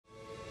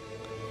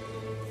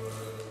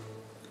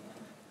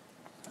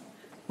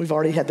We've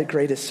already had the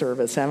greatest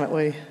service, haven't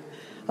we?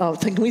 Oh,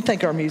 can we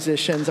thank our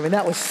musicians? I mean,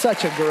 that was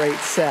such a great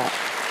set.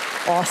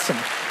 Awesome.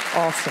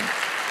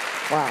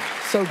 Wow,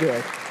 so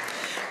good.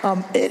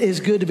 It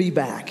is good to be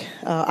back.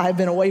 I've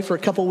been away for a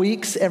couple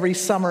weeks. Every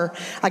summer,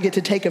 I get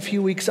to take a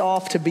few weeks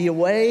off to be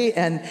away.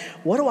 And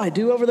what do I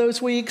do over those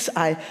weeks?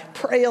 I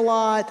pray a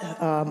lot.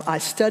 I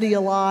study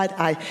a lot.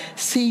 I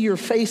see your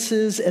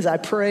faces as I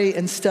pray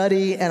and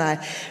study. And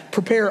I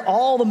prepare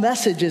all the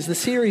messages, the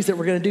series that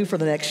we're going to do for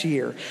the next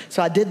year.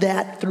 So I did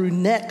that through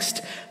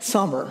next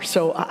summer.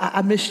 So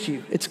I missed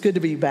you. It's good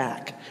to be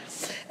back.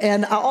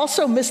 And I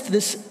also missed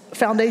this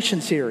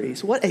foundation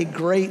series. What a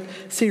great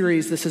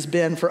series this has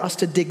been for us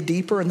to dig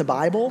deeper in the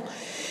Bible.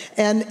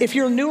 And if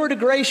you're newer to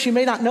Grace, you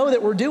may not know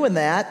that we're doing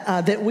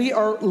that we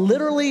are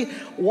literally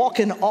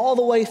walking all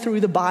the way through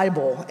the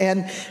Bible.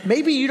 And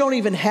maybe you don't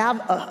even have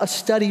a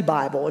study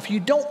Bible. If you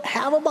don't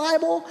have a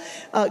Bible,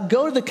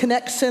 go to the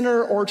Connect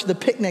Center or to the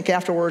picnic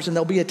afterwards, and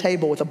there'll be a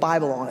table with a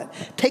Bible on it.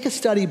 Take a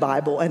study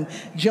Bible and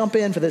jump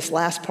in for this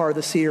last part of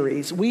the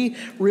series. We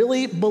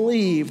really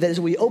believe that as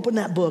we open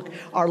that book,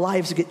 our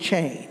lives get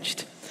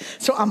changed.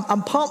 So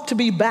I'm pumped to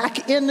be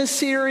back in this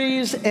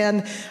series,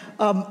 and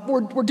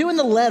we're doing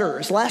the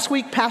letters. Last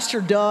week,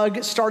 Pastor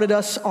Doug started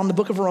us on the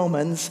book of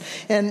Romans,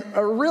 and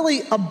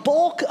really a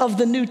bulk of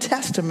the New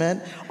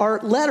Testament are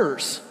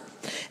letters.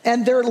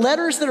 And they're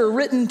letters that are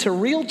written to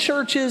real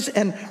churches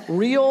and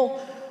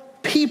real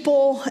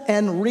people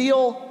and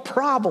real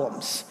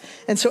problems.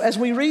 And so as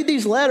we read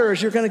these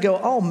letters, you're going to go,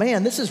 oh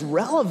man, this is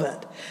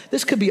relevant.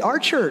 This could be our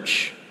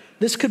church.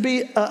 This could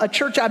be a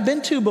church I've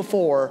been to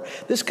before.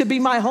 This could be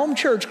my home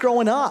church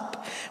growing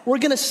up. We're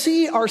going to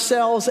see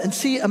ourselves and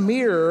see a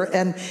mirror,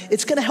 and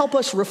it's going to help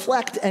us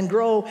reflect and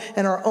grow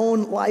in our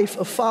own life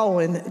of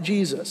following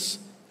Jesus.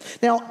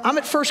 Now, I'm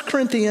at 1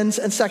 Corinthians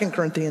and 2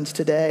 Corinthians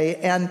today,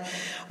 and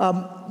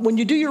when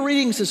you do your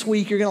readings this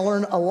week, you're going to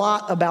learn a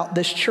lot about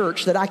this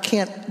church that I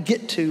can't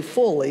get to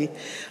fully.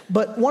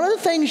 But one of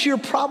the things you're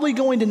probably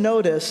going to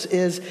notice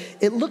is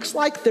it looks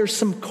like there's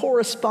some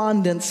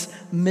correspondence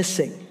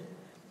missing.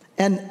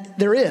 And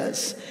there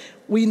is.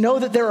 We know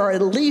that there are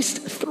at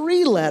least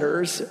 3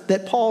 letters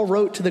that Paul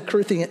wrote to the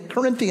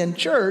Corinthian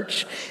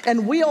church,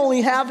 and we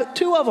only have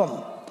 2 of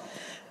them.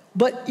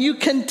 But you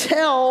can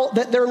tell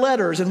that they're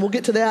letters, and we'll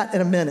get to that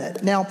in a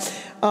minute. Now,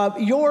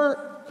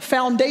 your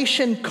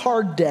foundation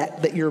card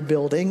deck that you're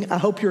building, I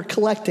hope you're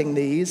collecting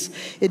these.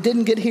 It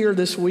didn't get here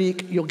this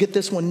week. You'll get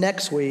this one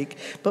next week.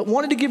 But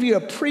wanted to give you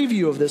a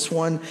preview of this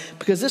one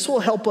because this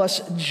will help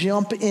us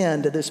jump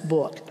into this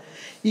book.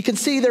 You can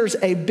see there's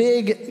a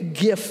big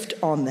gift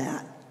on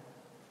that.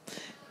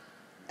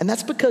 And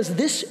that's because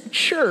this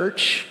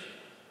church,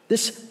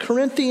 this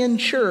Corinthian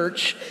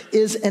church,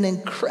 is an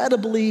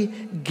incredibly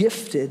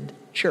gifted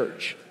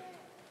church.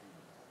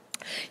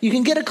 You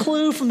can get a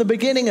clue from the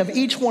beginning of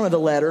each one of the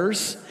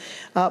letters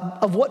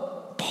of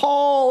what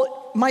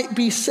Paul might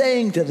be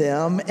saying to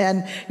them.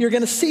 And you're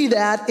going to see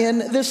that in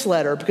this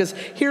letter because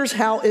here's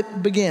how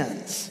it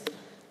begins.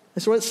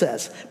 That's what it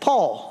says.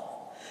 Paul,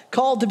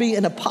 called to be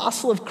an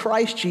apostle of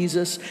Christ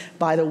Jesus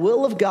by the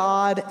will of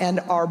God, and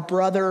our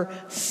brother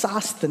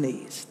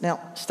Sosthenes. Now,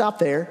 stop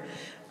there.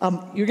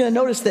 You're going to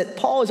notice that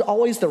Paul is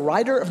always the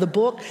writer of the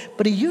book,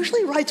 but he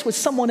usually writes with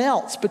someone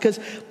else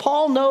because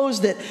Paul knows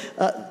that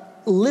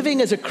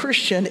living as a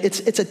Christian,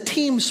 it's a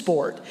team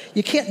sport.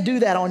 You can't do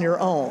that on your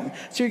own.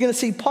 So you're going to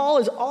see Paul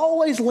is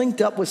always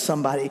linked up with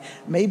somebody.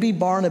 Maybe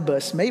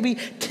Barnabas, maybe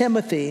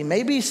Timothy,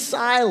 maybe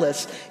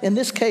Silas. In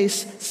this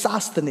case,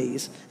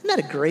 Sosthenes. Isn't that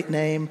a great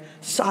name?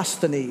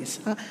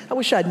 Sosthenes. I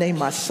wish I'd named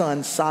my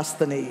son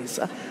Sosthenes.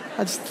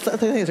 I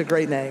think it's a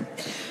great name.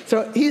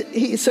 So he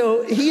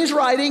is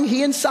writing,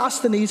 he and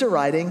Sosthenes are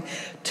writing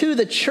to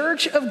the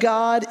church of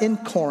God in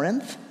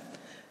Corinth,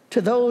 to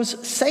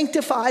those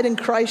sanctified in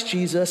Christ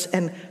Jesus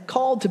and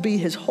called to be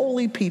his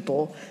holy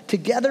people,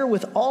 together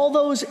with all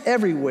those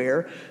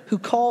everywhere who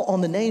call on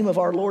the name of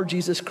our Lord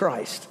Jesus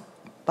Christ.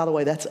 By the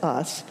way, that's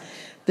us.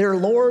 Their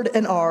Lord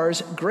and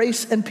ours,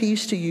 grace and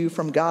peace to you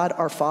from God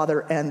our Father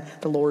and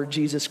the Lord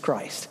Jesus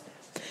Christ.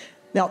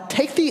 Now,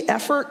 take the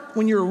effort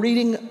when you're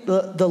reading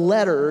the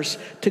letters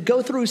to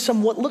go through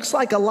what looks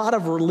like a lot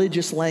of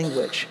religious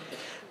language.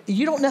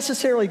 You don't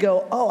necessarily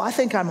go, oh, I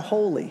think I'm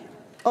holy.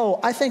 Oh,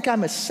 I think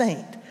I'm a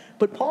saint.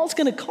 But Paul's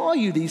going to call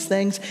you these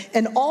things,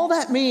 and all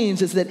that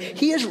means is that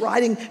he is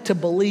writing to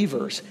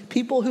believers,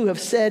 people who have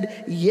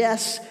said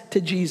yes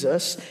to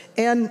Jesus.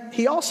 And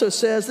he also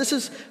says this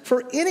is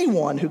for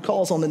anyone who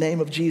calls on the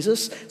name of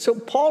Jesus. So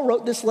Paul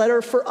wrote this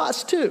letter for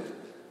us too.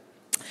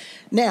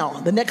 Now,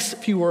 the next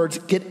few words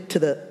get to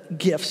the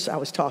gifts I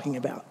was talking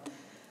about.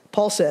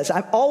 Paul says,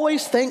 I've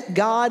always thanked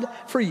God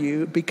for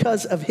you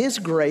because of his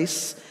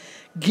grace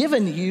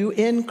given you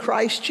in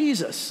Christ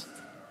Jesus.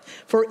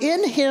 For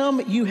in him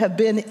you have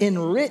been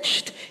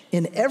enriched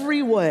in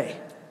every way,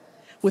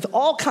 with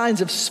all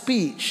kinds of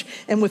speech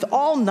and with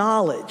all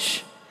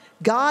knowledge,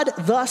 God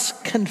thus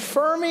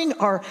confirming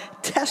our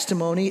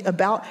testimony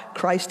about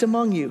Christ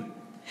among you.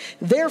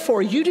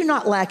 Therefore, you do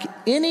not lack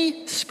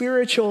any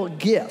spiritual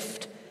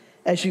gift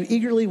as you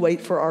eagerly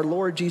wait for our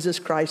Lord Jesus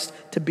Christ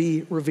to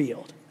be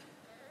revealed.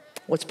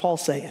 What's Paul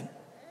saying?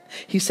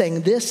 He's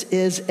saying this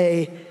is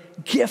a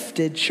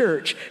gifted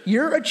church.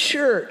 You're a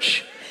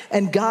church,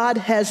 and God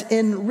has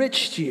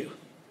enriched you.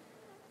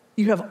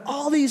 You have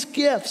all these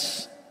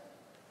gifts.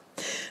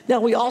 Now,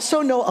 we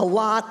also know a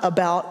lot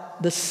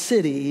about the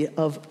city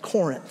of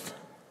Corinth.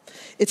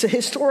 It's a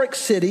historic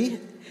city.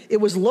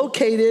 It was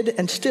located,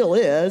 and still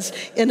is,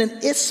 in an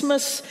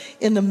isthmus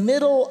in the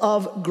middle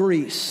of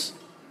Greece.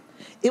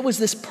 It was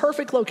this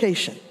perfect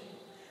location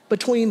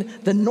between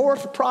the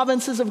north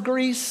provinces of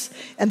Greece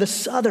and the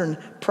southern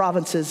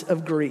provinces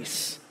of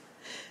Greece.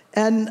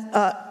 And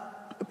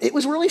it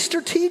was really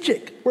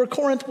strategic where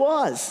Corinth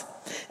was.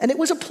 And it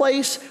was a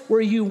place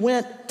where you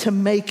went to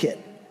make it.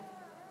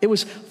 It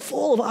was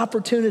full of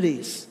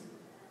opportunities.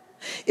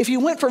 If you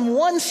went from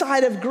one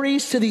side of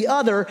Greece to the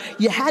other,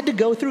 you had to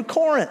go through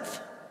Corinth.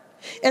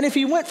 And if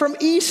you went from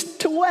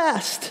east to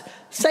west,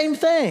 same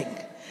thing.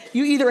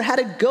 You either had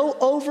to go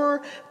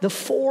over the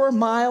 4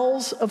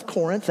 miles of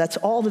Corinth, that's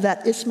all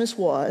that isthmus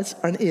was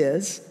and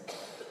is,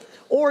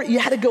 or you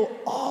had to go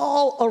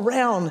all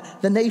around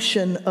the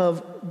nation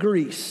of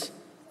Greece.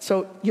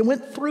 So you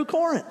went through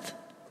Corinth.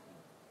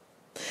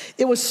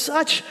 It was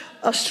such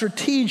a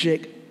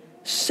strategic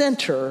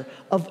center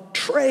of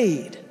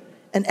trade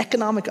and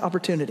economic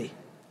opportunity.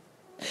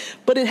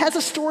 But it has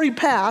a storied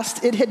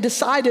past. It had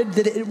decided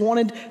that it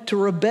wanted to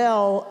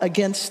rebel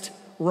against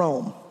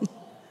Rome.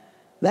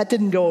 That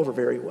didn't go over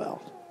very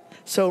well.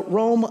 So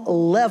Rome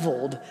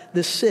leveled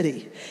the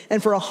city.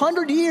 And for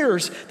 100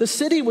 years, the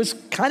city was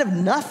kind of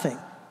nothing.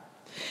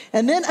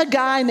 And then a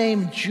guy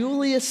named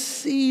Julius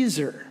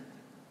Caesar,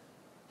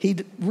 he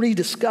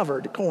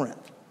rediscovered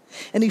Corinth.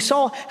 And he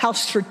saw how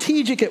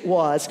strategic it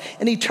was,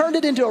 and he turned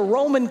it into a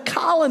Roman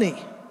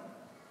colony.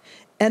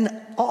 And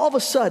all of a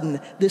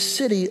sudden, this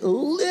city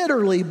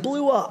literally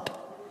blew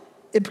up.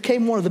 It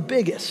became one of the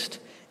biggest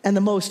and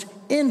the most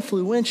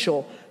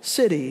influential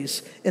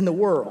cities in the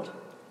world.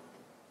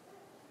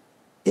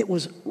 It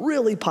was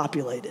really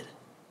populated.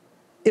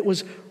 It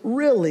was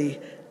really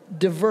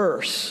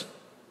diverse.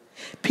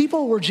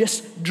 People were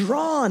just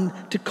drawn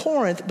to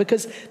Corinth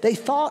because they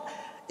thought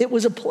it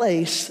was a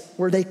place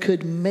where they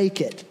could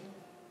make it.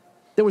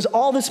 There was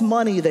all this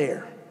money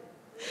there.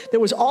 There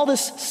was all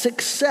this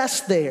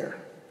success there.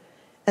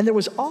 And there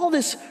was all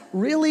this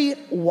really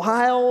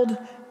wild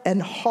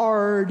and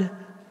hard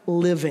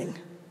living.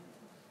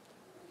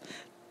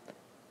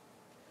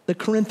 The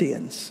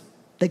Corinthians,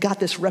 they got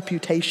this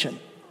reputation.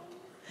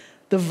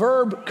 The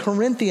verb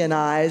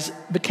Corinthianize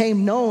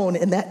became known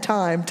in that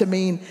time to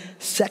mean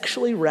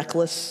sexually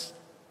reckless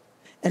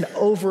and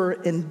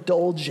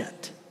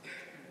overindulgent.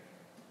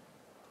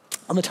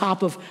 On the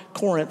top of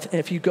Corinth, and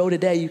if you go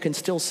today, you can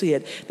still see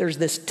it, there's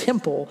this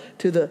temple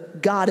to the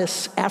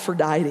goddess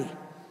Aphrodite.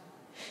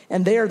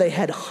 And there they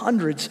had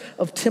hundreds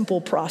of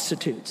temple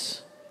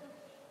prostitutes.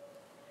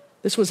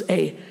 This was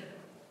a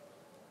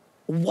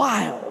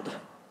wild,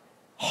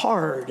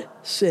 hard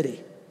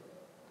city.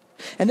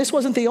 And this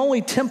wasn't the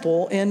only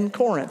temple in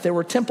Corinth. There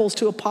were temples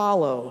to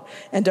Apollo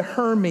and to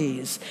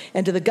Hermes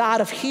and to the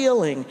god of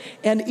healing,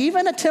 and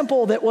even a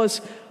temple that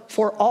was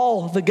for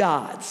all the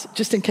gods,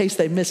 just in case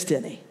they missed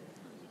any.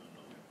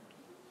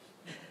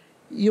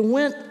 You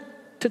went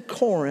to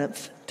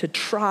Corinth to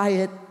try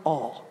it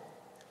all.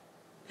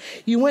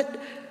 You went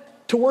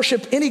to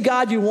worship any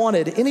god you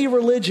wanted, any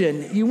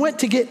religion. You went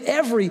to get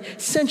every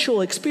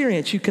sensual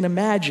experience you can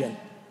imagine.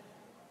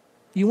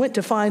 You went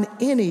to find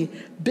any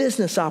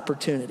business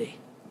opportunity.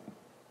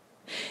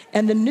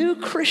 And the new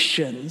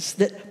Christians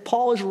that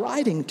Paul is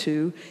writing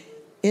to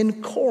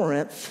in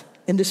Corinth,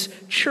 in this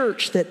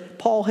church that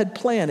Paul had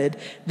planted,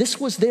 this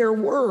was their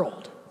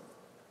world.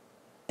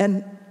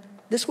 And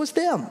this was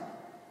them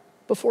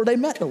before they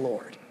met the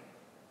Lord.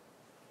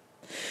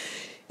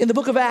 In the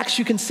book of Acts,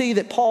 you can see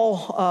that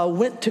Paul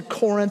went to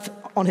Corinth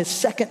on his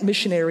second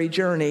missionary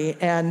journey,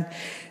 and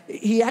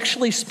he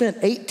actually spent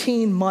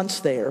 18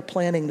 months there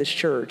planning this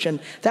church, and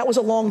that was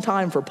a long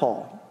time for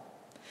Paul.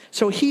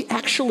 So he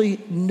actually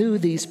knew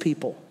these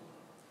people.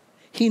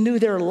 He knew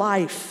their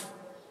life.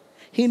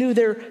 He knew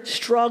their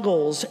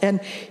struggles,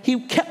 and he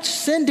kept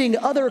sending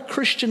other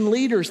Christian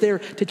leaders there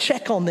to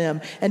check on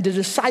them and to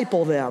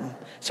disciple them.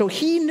 So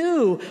he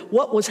knew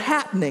what was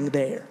happening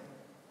there.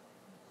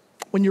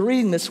 When you're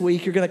reading this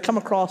week, you're going to come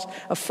across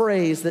a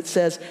phrase that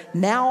says,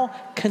 now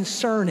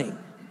concerning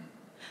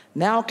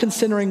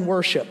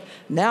worship,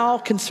 now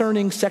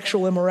concerning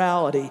sexual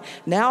immorality,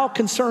 now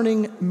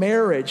concerning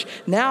marriage,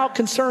 now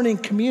concerning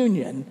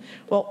communion.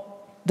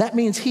 Well, that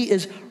means he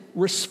is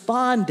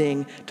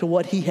responding to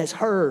what he has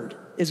heard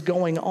is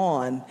going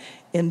on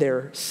in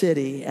their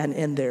city and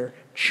in their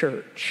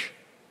church.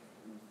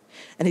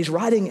 And he's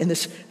writing in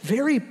this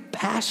very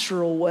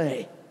pastoral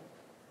way,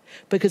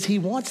 because he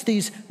wants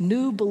these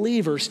new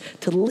believers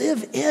to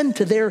live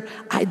into their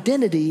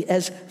identity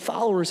as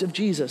followers of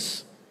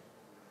Jesus.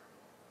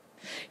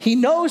 He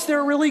knows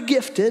they're really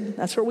gifted.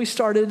 That's where we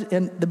started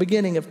in the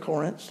beginning of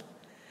Corinth.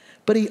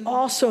 But he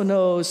also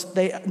knows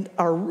they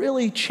are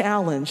really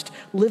challenged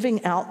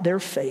living out their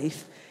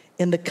faith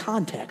in the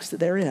context that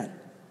they're in.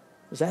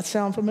 Does that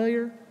sound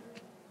familiar?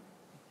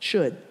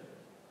 Should.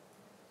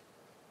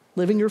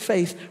 Living your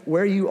faith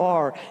where you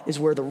are is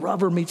where the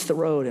rubber meets the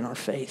road in our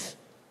faith,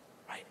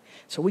 right?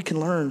 So we can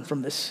learn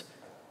from this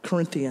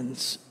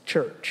Corinthians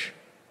church.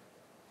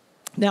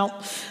 Now,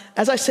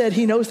 as I said,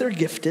 he knows they're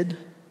gifted,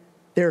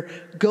 they're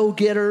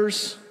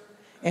go-getters,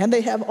 and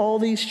they have all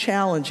these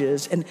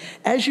challenges. And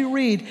as you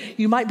read,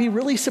 you might be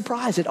really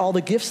surprised at all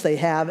the gifts they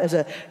have as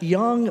a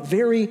young,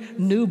 very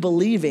new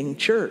believing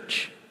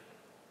church.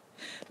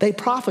 They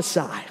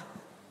prophesy.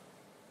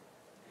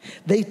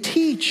 They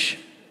teach.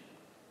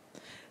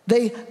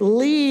 They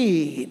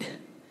lead.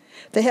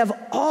 They have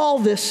all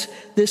this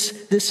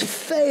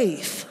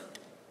faith.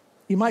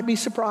 You might be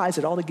surprised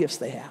at all the gifts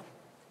they have.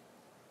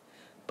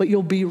 But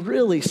you'll be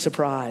really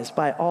surprised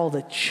by all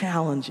the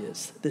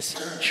challenges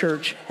this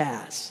church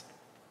has.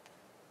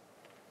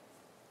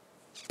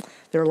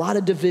 There are a lot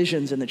of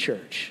divisions in the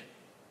church.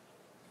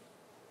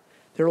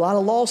 There are a lot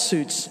of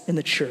lawsuits in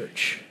the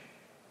church.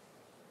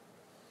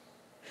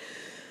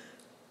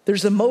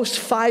 There's the most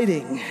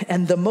fighting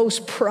and the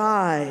most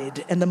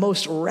pride and the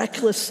most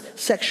reckless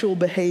sexual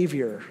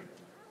behavior.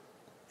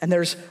 And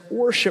there's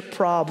worship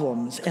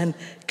problems and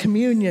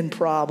communion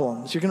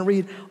problems. You're going to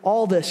read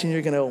all this and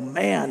you're going to go,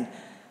 man,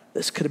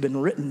 this could have been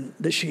written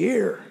this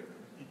year.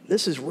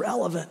 This is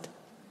relevant.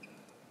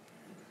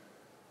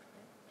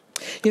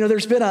 You know,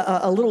 there's been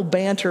a little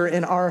banter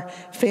in our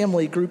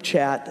family group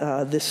chat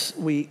this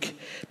week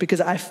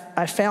because I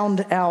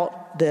found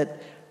out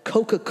that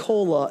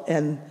Coca-Cola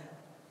and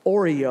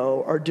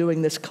Oreo are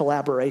doing this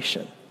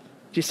collaboration. Do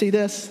you see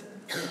this?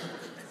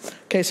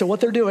 Okay, so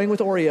what they're doing with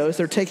Oreos,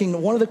 they're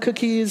taking one of the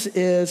cookies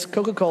is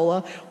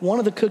Coca-Cola, one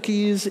of the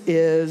cookies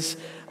is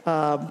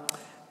Oreo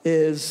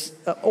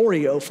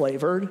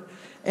flavored,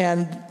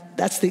 and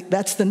that's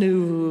the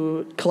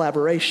new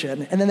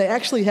collaboration. And then they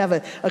actually have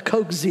a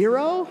Coke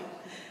Zero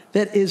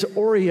that is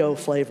Oreo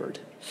flavored.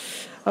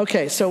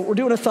 Okay, so we're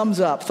doing a thumbs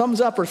up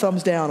or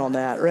thumbs down on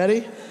that.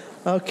 Ready?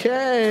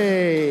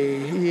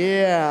 Okay,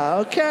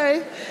 yeah,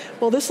 okay.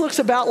 Well, this looks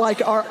about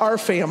like our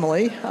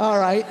family, all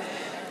right.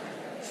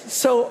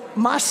 So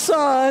my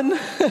son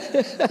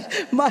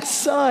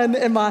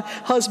and my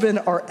husband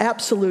are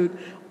absolute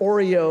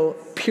Oreo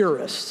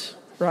purists,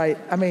 right?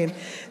 I mean,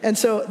 and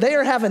so they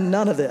are having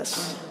none of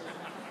this.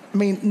 I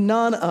mean,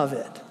 none of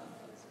it.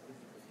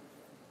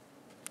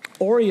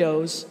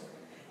 Oreos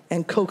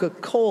and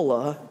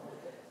Coca-Cola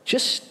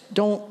just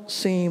don't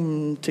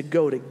seem to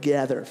go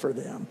together for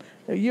them.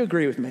 You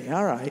agree with me?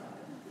 All right.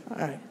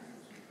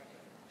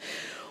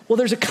 Well,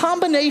 there's a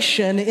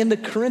combination in the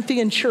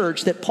Corinthian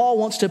church that Paul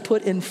wants to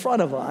put in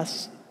front of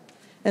us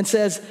and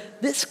says,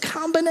 this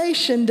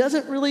combination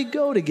doesn't really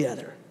go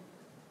together.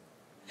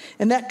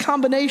 And that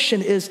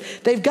combination is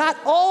they've got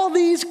all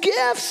these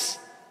gifts,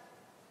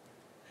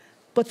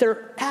 but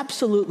they're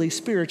absolutely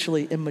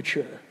spiritually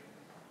immature.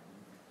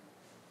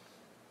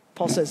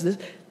 Paul says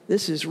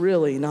this is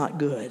really not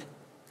good.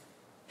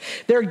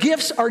 Their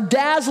gifts are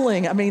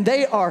dazzling. I mean,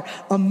 they are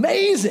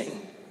amazing.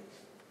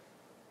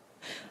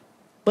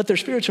 But their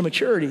spiritual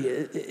maturity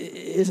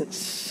isn't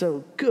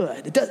so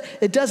good.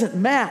 It doesn't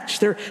match.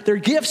 Their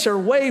gifts are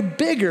way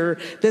bigger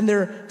than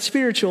their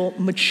spiritual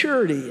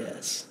maturity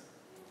is.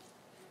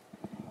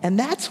 And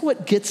that's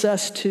what gets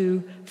us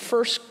to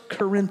 1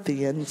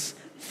 Corinthians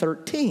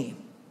 13.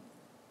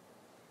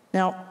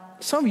 Now,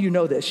 some of you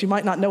know this. You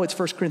might not know it's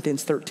 1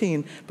 Corinthians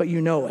 13, but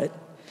you know it.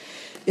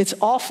 It's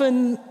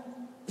often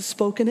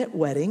spoken at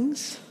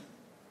weddings,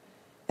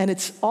 and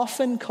it's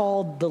often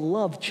called the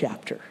love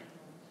chapter.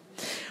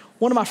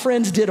 One of my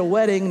friends did a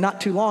wedding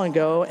not too long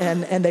ago,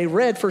 and they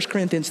read 1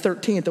 Corinthians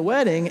 13 at the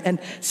wedding, and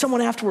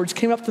someone afterwards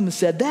came up to them and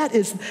said, that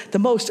is the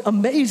most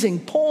amazing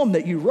poem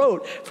that you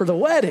wrote for the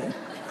wedding.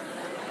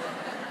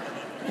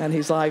 And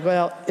he's like,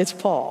 well, it's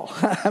Paul.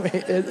 I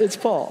mean, it's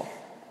Paul.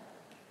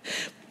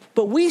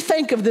 But we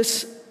think of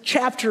this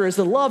chapter as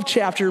the love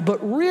chapter, but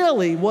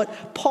really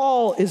what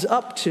Paul is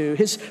up to,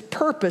 his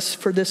purpose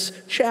for this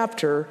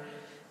chapter,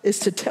 is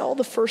to tell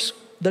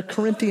the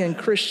Corinthian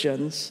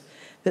Christians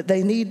that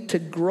they need to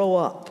grow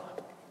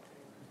up.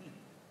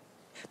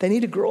 They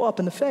need to grow up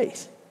in the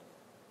faith.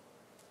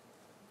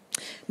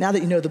 Now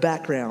that you know the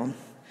background,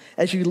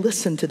 as you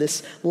listen to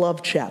this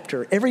love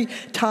chapter, every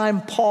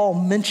time Paul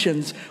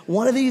mentions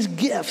one of these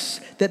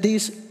gifts that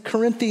these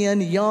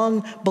Corinthian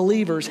young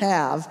believers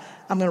have,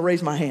 I'm going to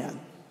raise my hand.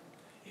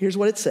 Here's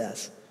what it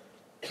says.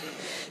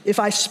 If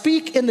I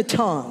speak in the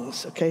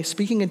tongues, okay,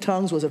 speaking in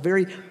tongues was a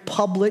very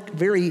public,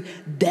 very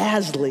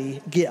dazzling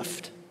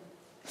gift.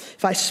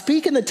 If I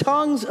speak in the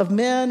tongues of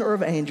men or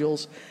of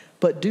angels,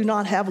 but do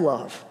not have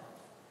love,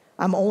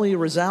 I'm only a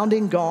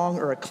resounding gong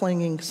or a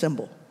clanging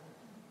cymbal.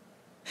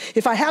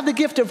 If I have the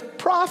gift of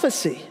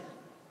prophecy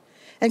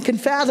and can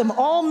fathom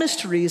all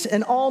mysteries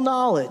and all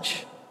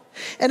knowledge,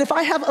 and if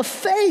I have a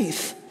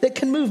faith that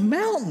can move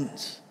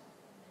mountains,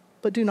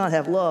 but do not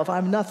have love,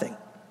 I'm nothing.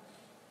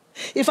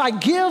 If I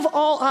give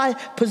all I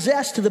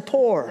possess to the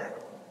poor,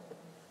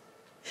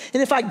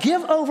 and if I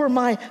give over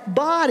my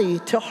body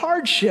to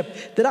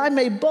hardship that I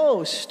may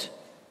boast,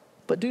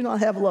 but do not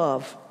have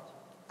love,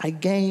 I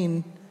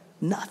gain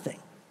nothing.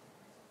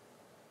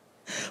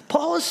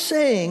 Paul is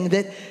saying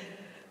that,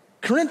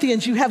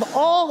 Corinthians, you have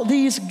all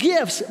these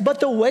gifts,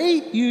 but the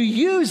way you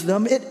use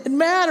them, it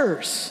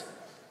matters.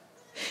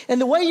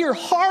 And the way your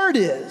heart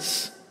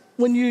is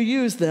when you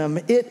use them,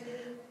 it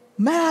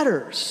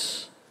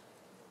matters.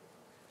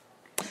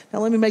 Now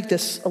let me make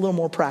this a little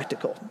more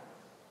practical.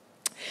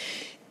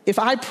 If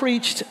I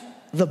preached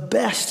the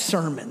best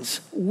sermons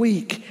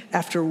week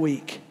after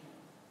week,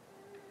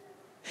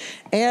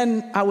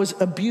 and I was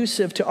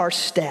abusive to our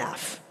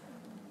staff,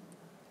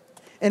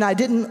 and I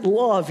didn't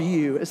love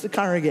you as the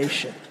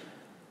congregation,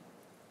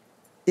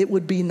 it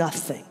would be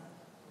nothing.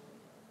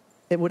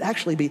 It would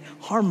actually be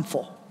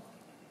harmful.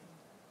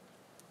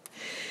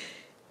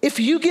 If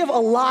you give a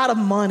lot of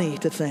money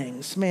to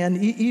things,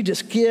 man, you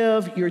just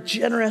give, you're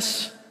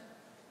generous,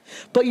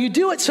 but you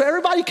do it so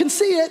everybody can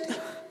see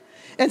it,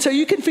 and so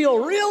you can feel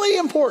really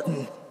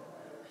important,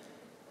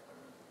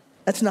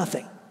 that's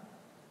nothing.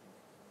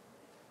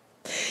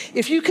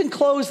 If you can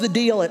close the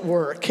deal at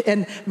work,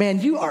 and man,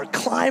 you are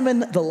climbing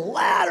the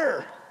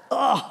ladder,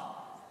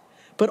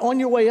 but on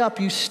your way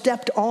up, you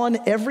stepped on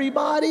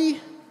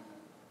everybody,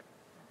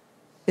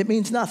 it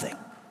means nothing.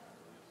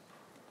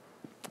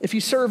 If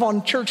you serve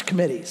on church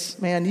committees,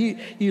 man,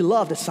 you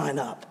love to sign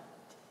up,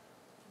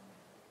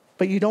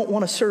 but you don't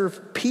want to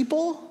serve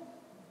people,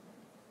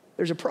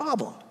 there's a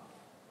problem.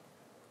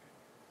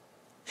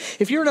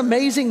 If you're an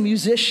amazing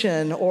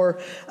musician or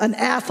an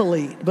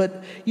athlete,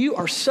 but you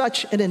are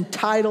such an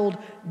entitled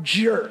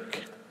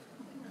jerk,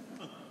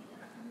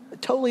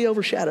 it totally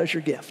overshadows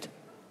your gift.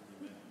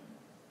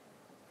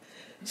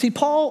 See,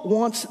 Paul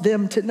wants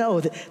them to know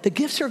that the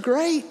gifts are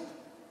great.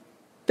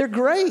 They're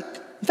great.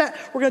 In fact,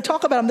 we're going to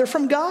talk about them. They're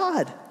from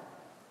God.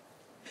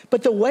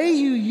 But the way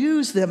you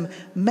use them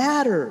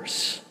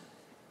matters.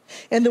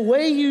 And the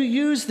way you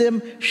use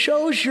them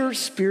shows your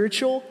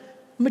spiritual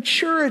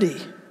maturity.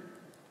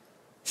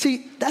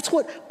 See, that's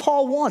what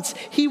Paul wants.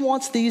 He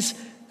wants these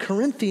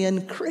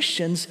Corinthian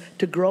Christians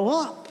to grow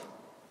up.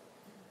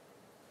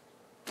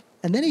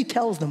 And then he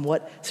tells them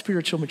what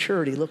spiritual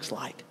maturity looks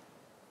like.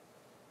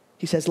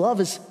 He says,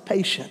 love is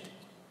patient.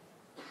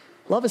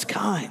 Love is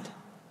kind.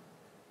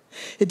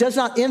 It does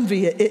not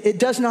envy. It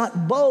does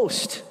not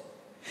boast.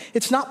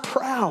 It's not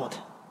proud.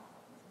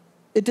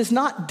 It does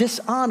not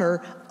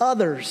dishonor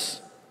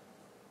others.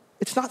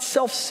 It's not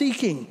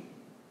self-seeking.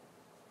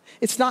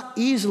 It's not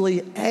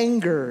easily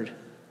angered.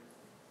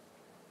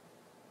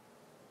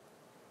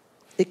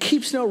 It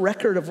keeps no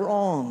record of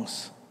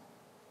wrongs.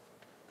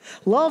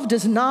 Love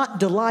does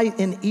not delight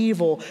in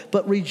evil,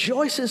 but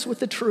rejoices with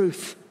the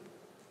truth.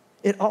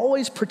 It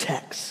always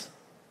protects,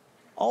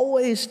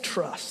 always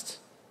trusts,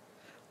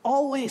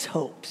 always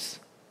hopes,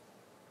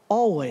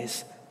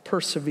 always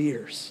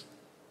perseveres.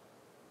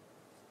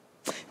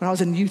 When I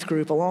was in youth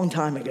group a long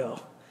time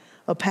ago,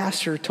 a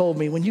pastor told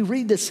me, when you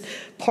read this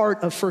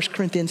part of 1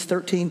 Corinthians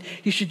 13,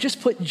 you should just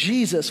put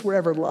Jesus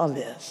wherever love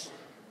is.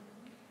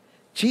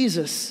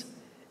 Jesus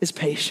is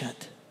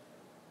patient.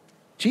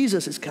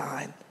 Jesus is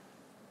kind.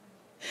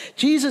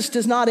 Jesus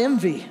does not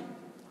envy.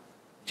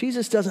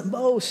 Jesus doesn't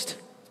boast.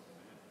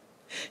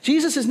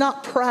 Jesus is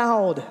not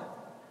proud.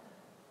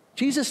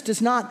 Jesus does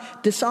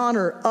not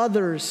dishonor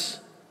others.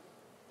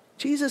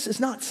 Jesus is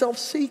not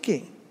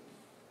self-seeking.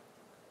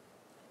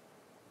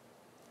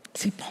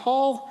 See,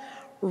 Paul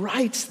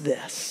writes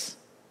this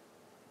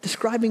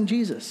describing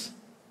Jesus.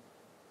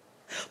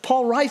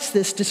 Paul writes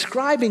this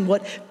describing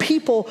what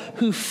people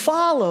who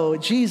follow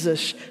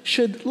Jesus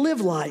should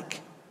live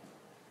like.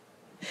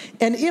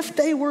 And if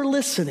they were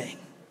listening,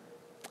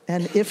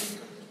 and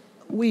if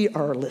we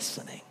are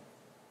listening,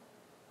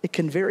 it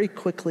can very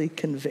quickly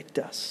convict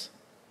us.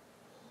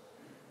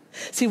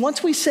 See,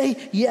 once we say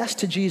yes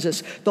to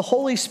Jesus, the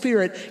Holy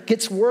Spirit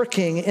gets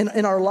working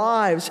in our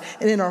lives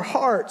and in our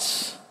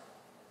hearts.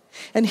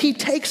 And he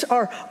takes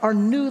our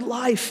new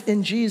life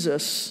in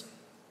Jesus,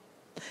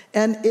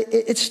 and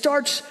it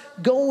starts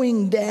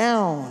going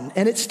down,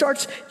 and it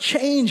starts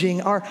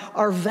changing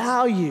our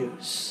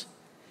values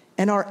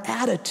and our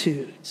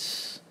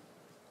attitudes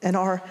and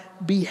our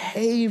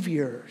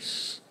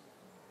behaviors.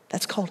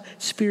 That's called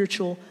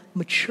spiritual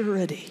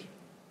maturity.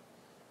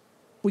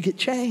 We get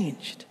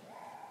changed.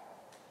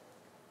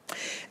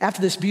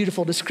 After this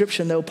beautiful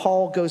description, though,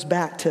 Paul goes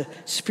back to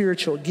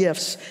spiritual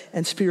gifts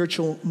and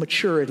spiritual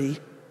maturity.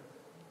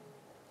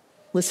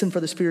 Listen for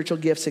the spiritual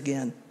gifts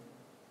again.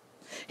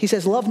 He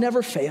says, love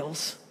never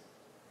fails.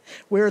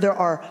 Where there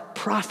are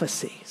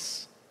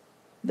prophecies,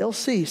 they'll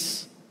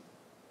cease.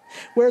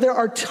 Where there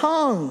are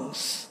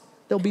tongues,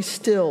 they'll be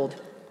stilled.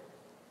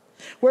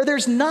 Where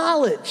there's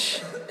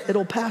knowledge,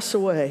 it'll pass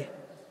away.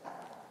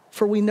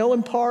 For we know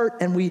in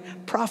part and we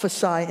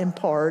prophesy in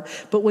part,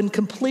 but when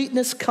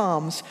completeness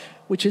comes,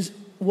 which is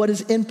what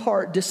is in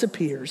part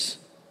disappears.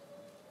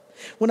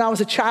 When I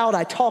was a child,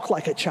 I talked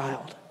like a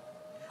child.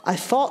 I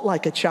thought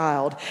like a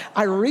child.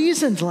 I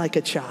reasoned like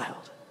a child.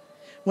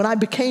 When I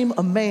became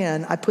a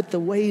man, I put the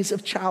ways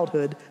of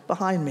childhood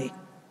behind me.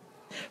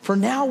 For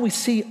now we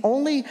see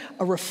only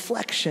a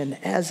reflection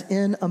as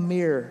in a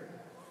mirror.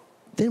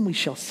 Then we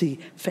shall see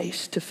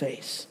face to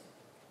face.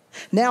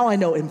 Now I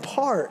know in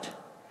part,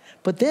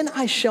 but then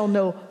I shall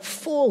know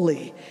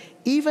fully,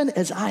 even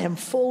as I am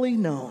fully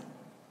known.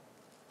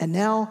 And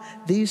now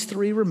these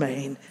three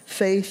remain: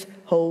 faith,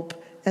 hope,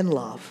 and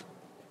love.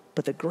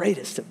 But the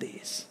greatest of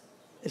these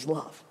is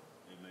love.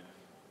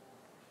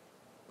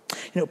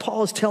 Amen.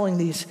 Paul is telling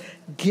these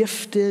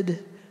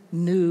gifted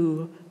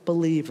new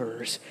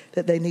believers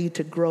that they need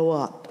to grow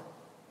up.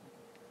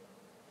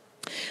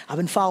 I've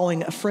been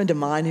following a friend of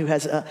mine who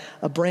has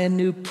a brand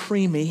new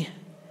preemie,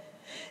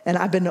 and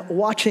I've been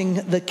watching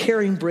the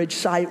Caring Bridge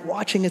site,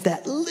 watching as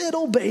that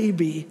little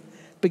baby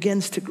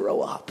begins to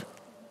grow up.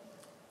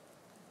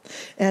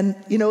 And,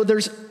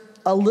 there's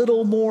a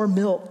little more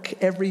milk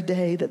every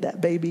day that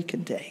baby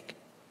can take.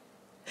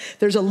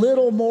 There's a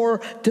little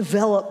more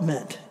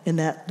development in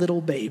that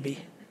little baby.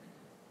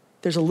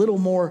 There's a little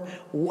more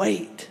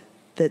weight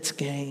that's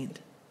gained.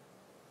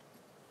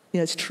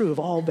 It's true of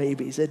all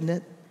babies, isn't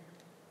it?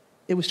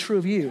 It was true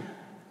of you.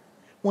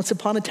 Once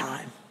upon a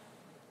time,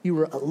 you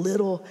were a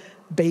little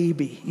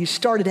baby. You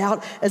started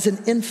out as an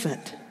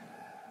infant,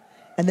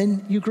 and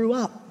then you grew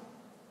up.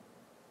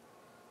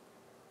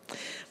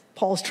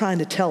 Paul's trying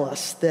to tell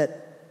us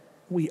that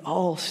we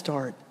all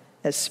start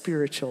as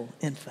spiritual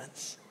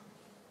infants.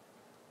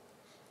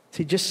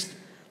 See, just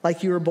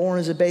like you were born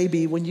as a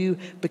baby, when you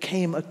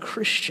became a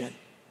Christian,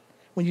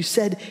 when you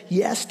said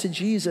yes to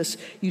Jesus,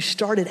 you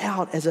started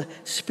out as a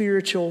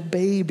spiritual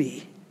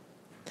baby.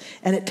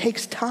 And it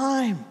takes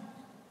time.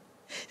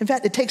 In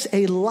fact, it takes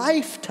a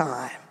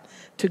lifetime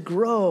to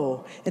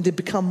grow and to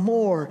become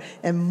more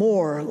and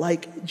more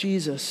like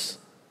Jesus.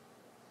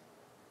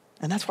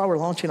 And that's why we're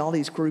launching all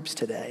these groups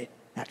today,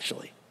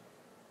 actually.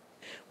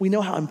 We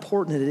know how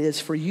important it is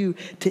for you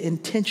to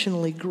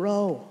intentionally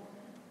grow.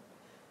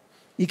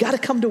 You got to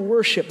come to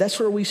worship. That's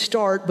where we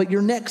start. But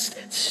your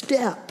next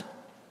step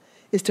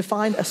is to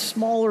find a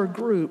smaller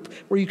group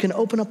where you can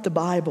open up the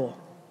Bible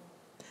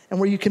and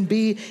where you can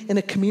be in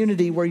a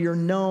community where you're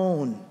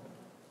known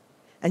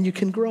and you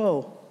can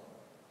grow.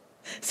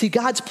 See,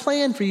 God's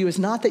plan for you is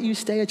not that you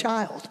stay a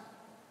child.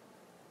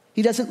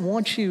 He doesn't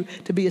want you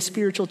to be a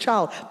spiritual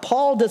child.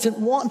 Paul doesn't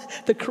want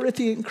the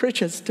Corinthian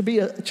Christians to be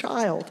a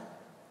child.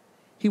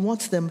 He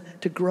wants them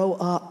to grow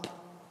up.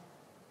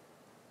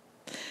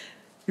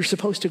 You're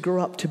supposed to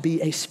grow up to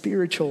be a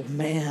spiritual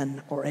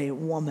man or a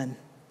woman.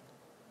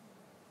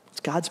 It's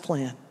God's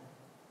plan.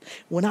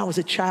 When I was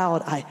a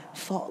child, I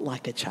thought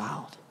like a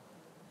child.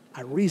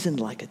 I reasoned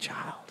like a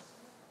child.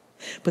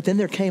 But then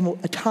there came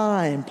a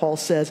time, Paul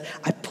says,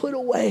 I put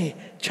away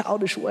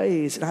childish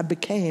ways and I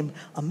became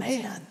a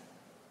man.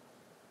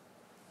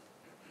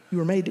 You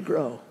were made to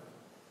grow.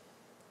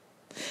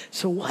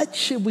 So what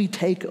should we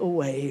take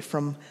away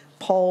from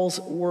Paul's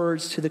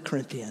words to the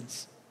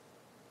Corinthians?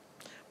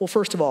 Well,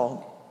 first of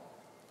all,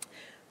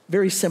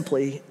 very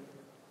simply,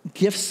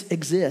 gifts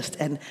exist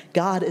and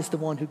God is the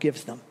one who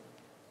gives them.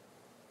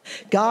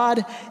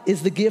 God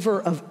is the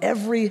giver of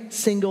every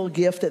single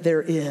gift that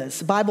there is.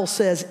 The Bible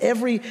says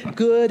every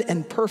good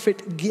and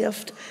perfect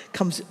gift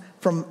comes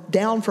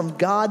down from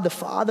God the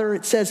Father.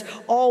 It says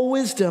all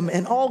wisdom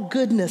and all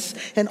goodness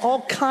and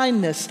all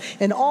kindness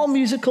and all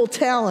musical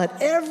talent,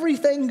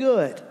 everything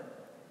good.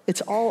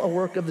 It's all a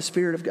work of the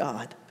Spirit of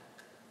God.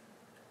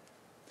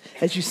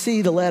 As you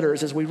see the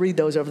letters, as we read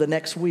those over the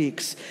next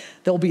weeks,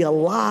 there'll be a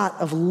lot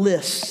of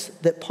lists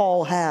that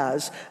Paul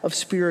has of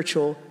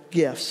spiritual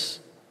gifts.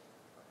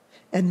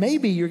 And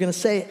maybe you're going to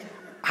say,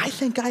 I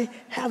think I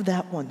have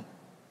that one.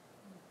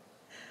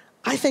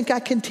 I think I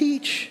can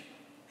teach.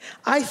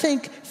 I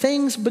think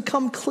things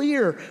become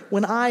clear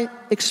when I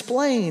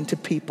explain to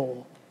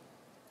people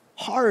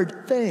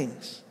hard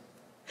things.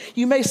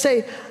 You may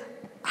say,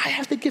 I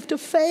have the gift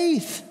of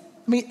faith.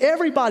 I mean,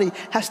 everybody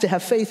has to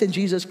have faith in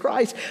Jesus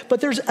Christ,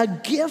 but there's a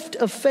gift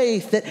of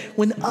faith that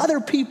when other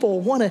people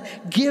want to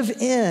give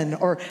in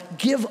or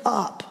give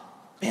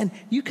up, man,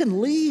 you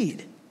can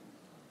lead.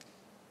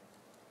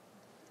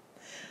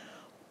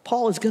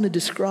 Paul is going to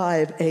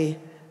describe a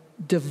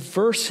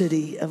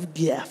diversity of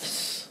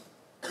gifts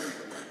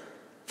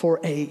for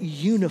a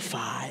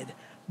unified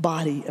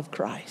body of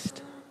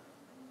Christ.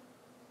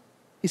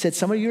 He said,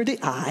 some of you are the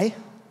eye,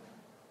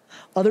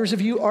 others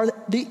of you are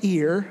the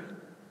ear,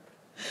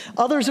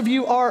 others of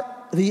you are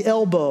the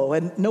elbow,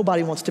 and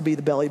nobody wants to be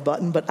the belly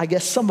button, but I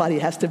guess somebody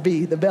has to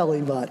be the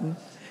belly button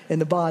in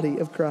the body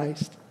of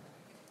Christ.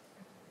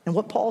 And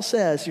what Paul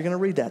says, you're going to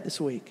read that this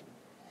week,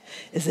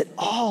 is that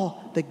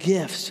all the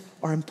gifts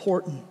are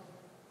important.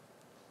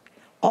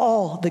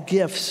 All the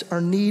gifts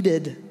are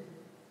needed.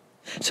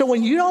 So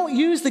when you don't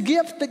use the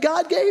gift that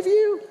God gave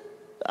you,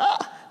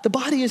 the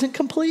body isn't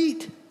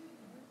complete.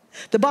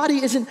 The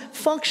body isn't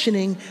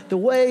functioning the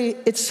way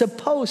it's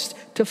supposed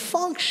to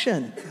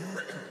function.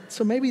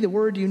 So maybe the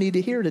word you need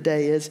to hear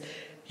today is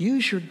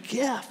use your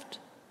gift.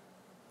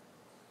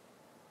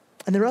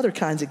 And there are other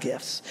kinds of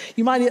gifts.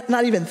 You might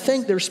not even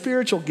think they're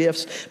spiritual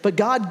gifts, but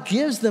God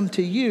gives them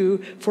to you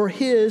for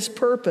His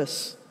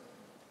purpose.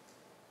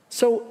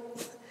 So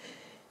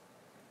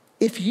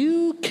if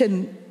you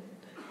can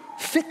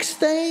fix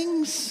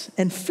things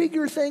and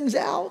figure things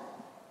out,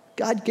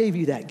 God gave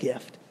you that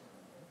gift.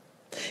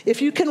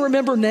 If you can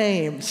remember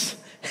names,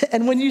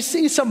 and when you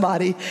see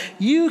somebody,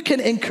 you can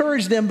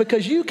encourage them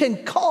because you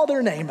can call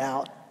their name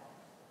out.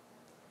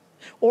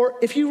 Or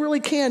if you really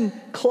can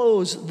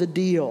close the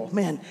deal,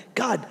 man,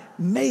 God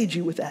made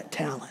you with that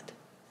talent.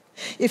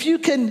 If you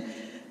can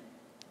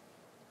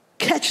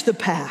catch the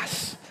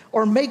pass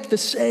or make the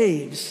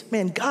saves,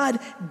 man, God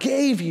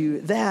gave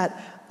you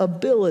that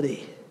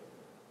ability.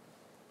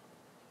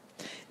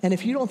 And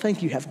if you don't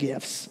think you have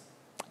gifts,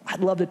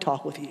 I'd love to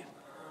talk with you,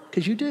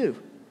 because you do.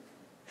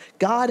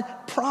 God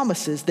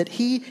promises that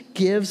he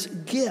gives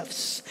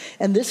gifts.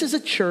 And this is a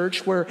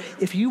church where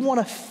if you want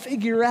to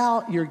figure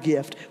out your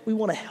gift, we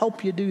want to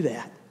help you do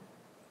that.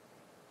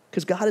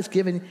 Because God has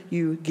given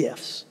you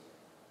gifts.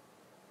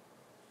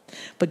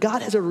 But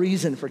God has a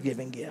reason for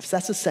giving gifts.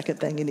 That's the second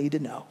thing you need to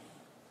know.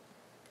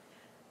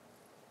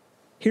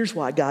 Here's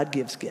why God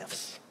gives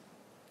gifts.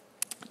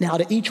 Now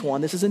to each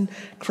one, this is in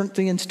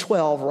Corinthians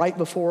 12, right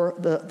before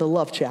the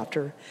love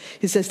chapter.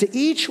 He says, to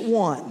each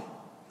one,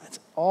 that's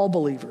all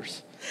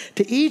believers,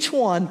 to each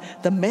one,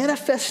 the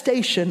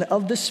manifestation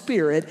of the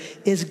Spirit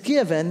is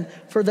given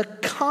for the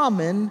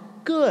common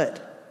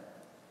good.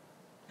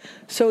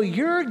 So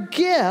your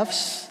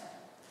gifts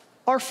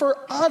are for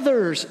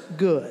others'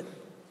 good.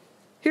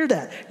 Hear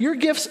that. Your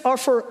gifts are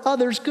for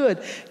others'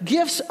 good.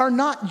 Gifts are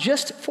not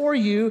just for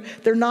you.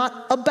 They're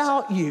not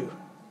about you.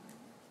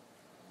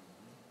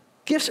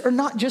 Gifts are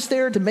not just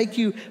there to make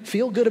you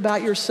feel good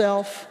about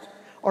yourself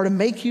or to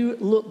make you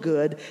look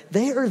good.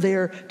 They are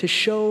there to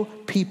show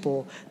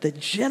people the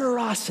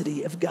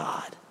generosity of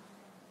God.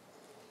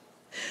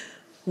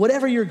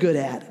 Whatever you're good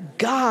at,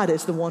 God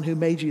is the one who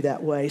made you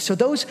that way. So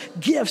those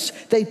gifts,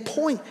 they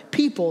point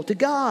people to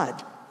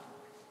God.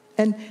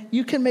 And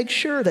you can make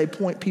sure they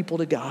point people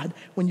to God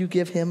when you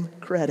give him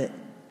credit.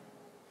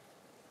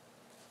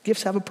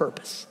 Gifts have a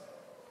purpose.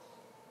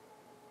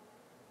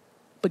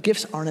 But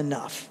gifts aren't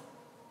enough.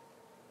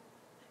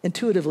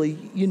 Intuitively,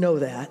 you know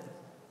that.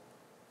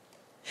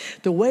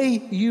 The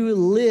way you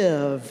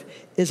live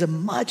is a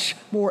much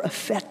more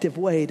effective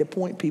way to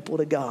point people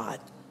to God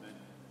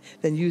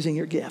than using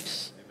your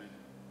gifts.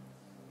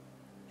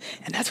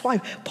 And that's why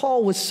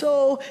Paul was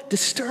so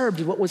disturbed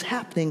with what was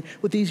happening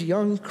with these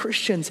young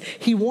Christians.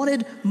 He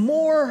wanted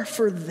more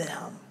for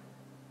them.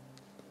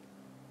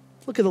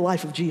 Look at the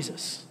life of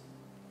Jesus.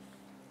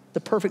 The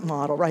perfect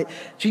model, right?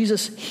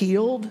 Jesus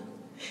healed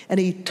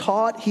and he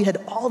taught. He had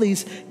all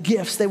these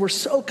gifts. They were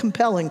so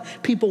compelling.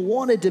 People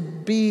wanted to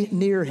be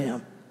near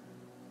him.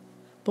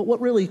 But what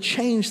really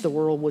changed the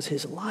world was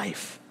his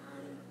life.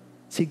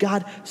 See,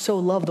 God so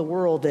loved the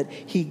world that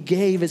he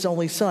gave his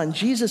only son.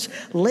 Jesus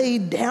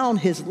laid down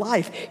his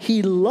life.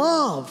 He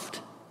loved.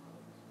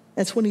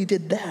 That's when he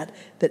did that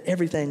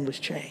everything was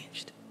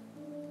changed.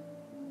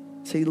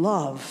 See,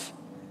 love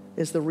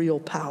is the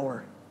real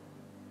power.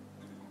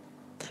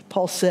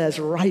 Paul says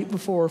right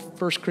before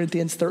 1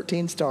 Corinthians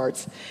 13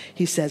 starts,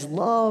 he says,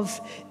 love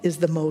is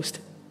the most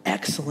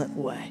excellent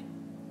way.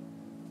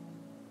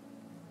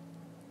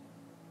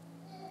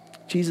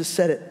 Jesus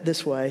said it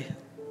this way.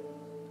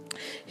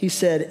 He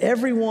said,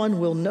 everyone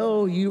will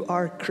know you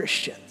are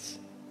Christians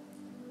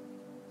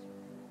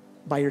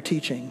by your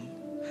teaching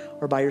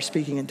or by your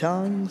speaking in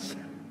tongues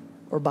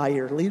or by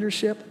your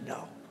leadership.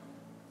 No.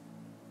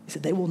 He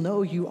said, they will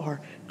know you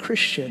are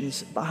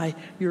Christians by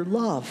your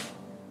love.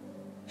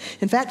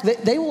 In fact,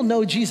 they will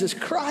know Jesus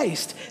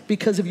Christ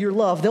because of your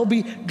love. They'll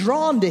be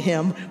drawn to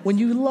him when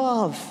you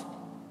love.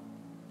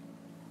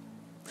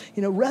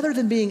 You know, rather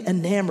than being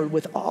enamored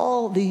with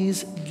all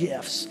these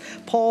gifts,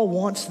 Paul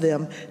wants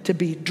them to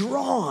be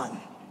drawn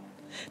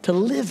to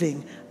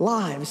living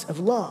lives of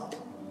love.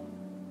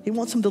 He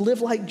wants them to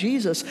live like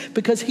Jesus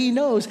because he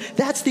knows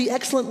that's the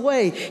excellent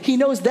way. He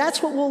knows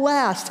that's what will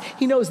last.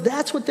 He knows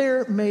that's what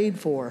they're made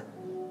for.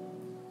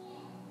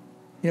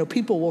 You know,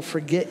 people will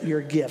forget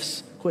your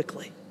gifts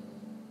quickly,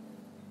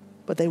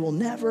 but they will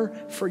never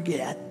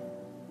forget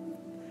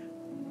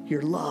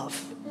your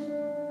love.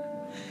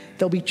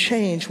 They'll be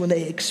changed when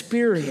they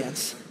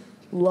experience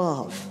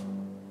love.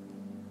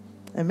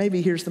 And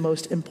maybe here's the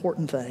most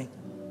important thing.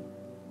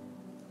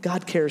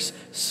 God cares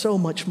so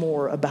much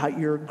more about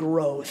your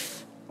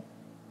growth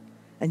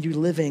and you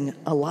living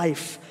a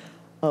life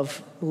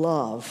of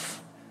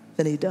love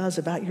than he does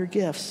about your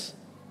gifts.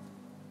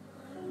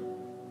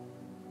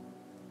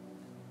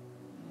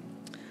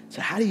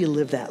 So how do you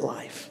live that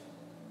life?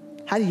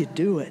 How do you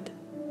do it?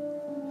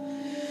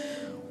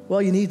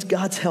 Well, you need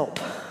God's help.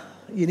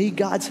 You need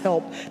God's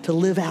help to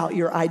live out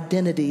your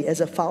identity as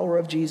a follower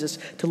of Jesus,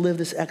 to live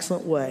this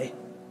excellent way.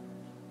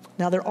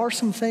 Now, there are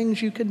some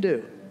things you can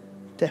do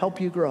to help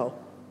you grow.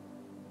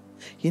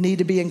 You need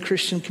to be in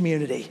Christian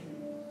community.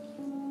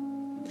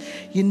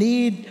 You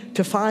need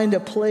to find a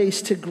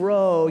place to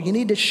grow. You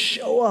need to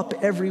show up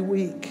every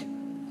week.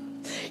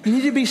 You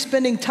need to be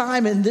spending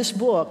time in this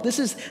book. This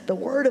is the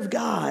Word of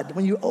God.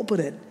 When you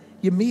open it,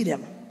 you meet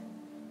him.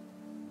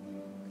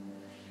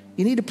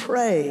 You need to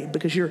pray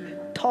because you're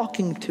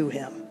talking to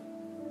him.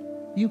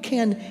 You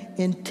can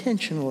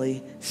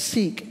intentionally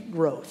seek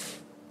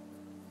growth.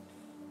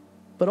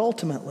 But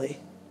ultimately,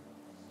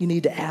 you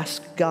need to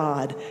ask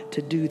God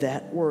to do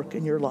that work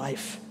in your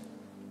life.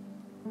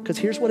 Because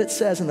here's what it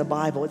says in the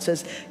Bible. It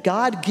says,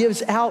 God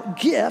gives out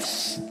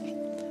gifts,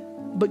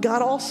 but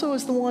God also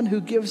is the one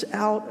who gives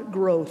out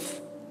growth.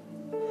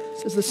 It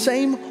says the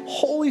same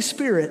Holy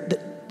Spirit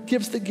that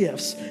gives the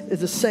gifts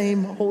is the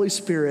same Holy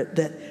Spirit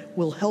that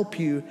will help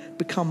you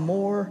become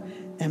more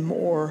and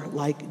more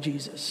like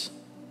Jesus.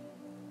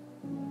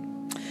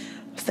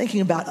 I was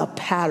thinking about a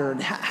pattern.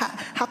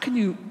 How can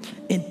you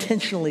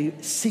intentionally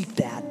seek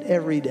that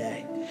every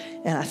day?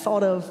 And I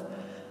thought of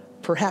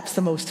perhaps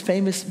the most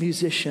famous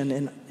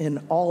musician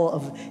in all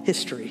of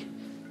history,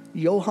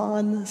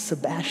 Johann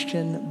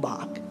Sebastian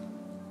Bach.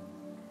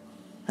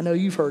 I know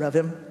you've heard of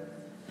him.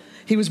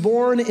 He was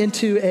born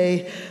into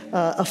a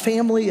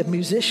family of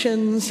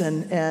musicians,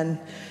 and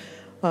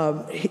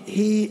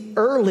he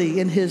early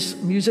in his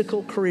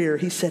musical career,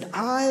 he said,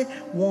 I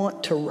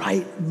want to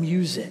write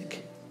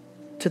music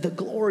to the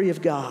glory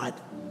of God.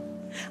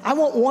 I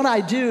want what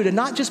I do to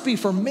not just be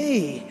for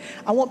me.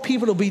 I want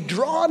people to be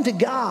drawn to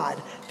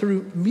God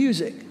through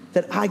music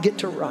that I get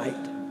to write.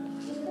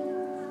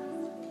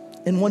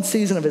 In one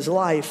season of his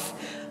life,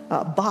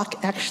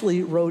 Bach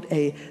actually wrote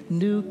a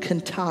new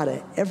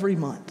cantata every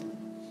month.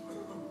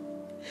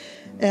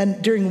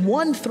 And during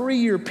one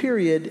 3-year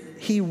period,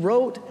 he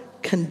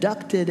wrote,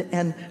 conducted,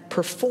 and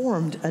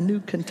performed a new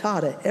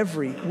cantata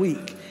every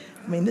week.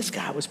 I mean, this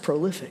guy was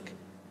prolific.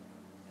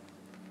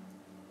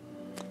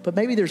 But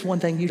maybe there's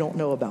one thing you don't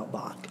know about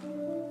Bach.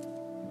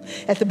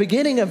 At the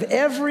beginning of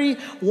every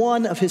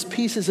one of his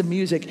pieces of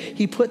music,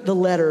 he put the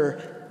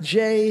letter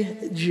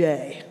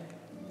JJ.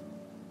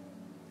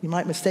 You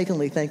might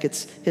mistakenly think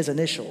it's his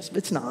initials, but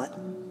it's not.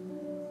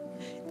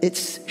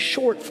 It's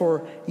short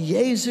for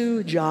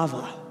Jesu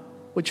Java,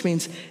 which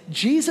means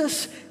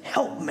Jesus,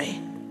 help me.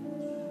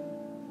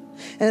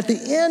 And at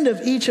the end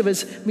of each of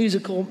his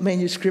musical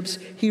manuscripts,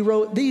 he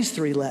wrote these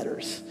 3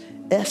 letters,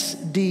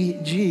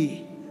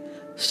 SDG,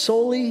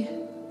 Soli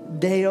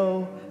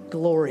Deo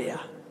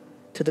Gloria,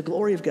 to the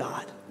glory of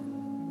God.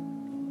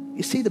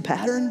 You see the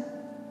pattern?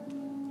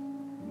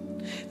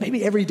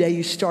 Maybe every day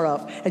you start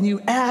off and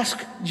you ask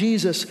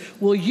Jesus,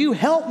 will you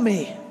help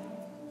me?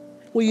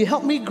 Will you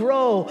help me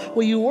grow?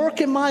 Will you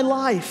work in my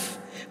life?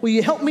 Will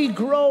you help me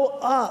grow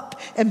up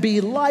and be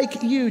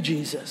like you,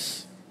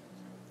 Jesus?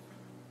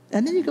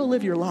 And then you go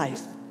live your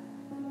life.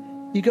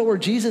 You go where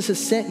Jesus has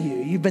sent you.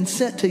 You've been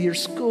sent to your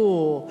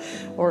school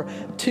or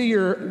to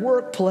your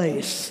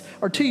workplace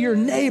or to your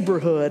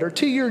neighborhood or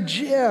to your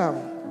gym.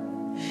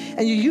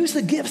 And you use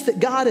the gifts that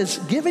God has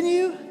given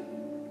you,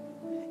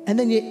 and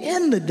then you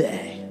end the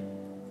day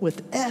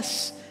with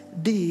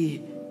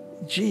SDG.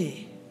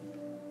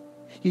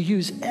 You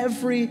use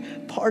every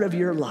part of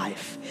your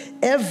life,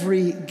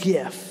 every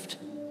gift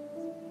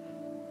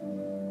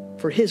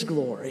for His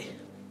glory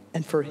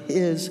and for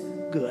His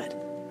good.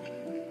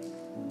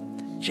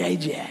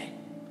 JJ,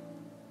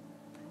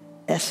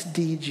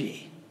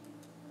 SDG.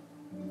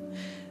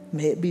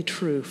 May it be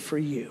true for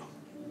you.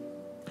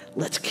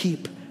 Let's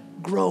keep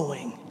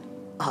growing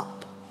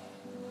up.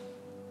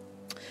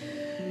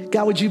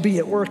 God, would you be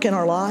at work in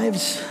our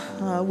lives?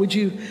 Would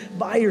you,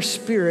 by your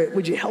Spirit,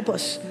 would you help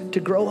us to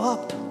grow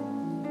up?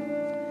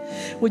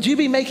 Would you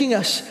be making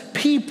us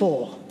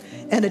people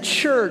and a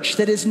church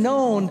that is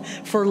known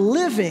for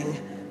living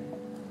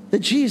the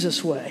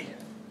Jesus way?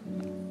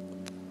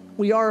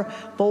 We are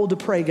bold to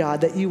pray,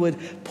 God, that you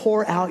would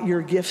pour out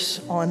your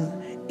gifts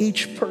on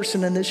each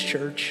person in this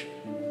church.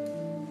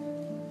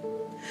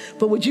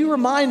 But would you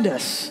remind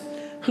us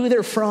who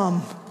they're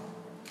from?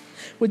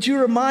 Would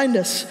you remind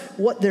us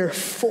what they're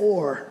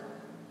for?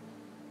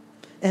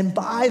 And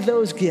by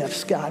those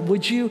gifts, God,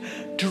 would you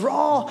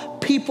draw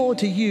people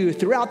to you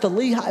throughout the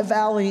Lehigh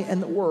Valley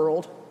and the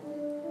world?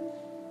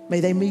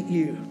 May they meet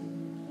you.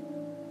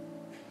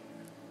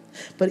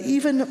 But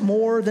even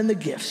more than the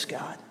gifts,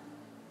 God,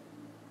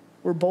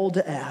 we're bold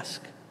to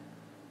ask,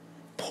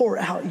 pour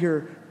out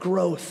your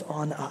growth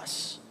on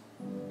us.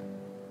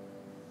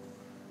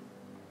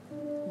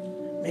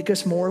 Make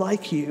us more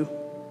like you.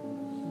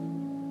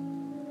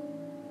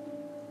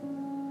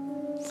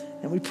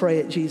 And we pray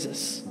it,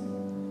 Jesus,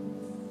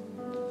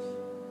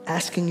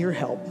 asking your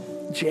help.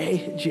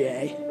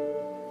 JJ.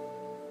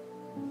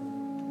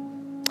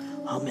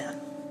 Amen.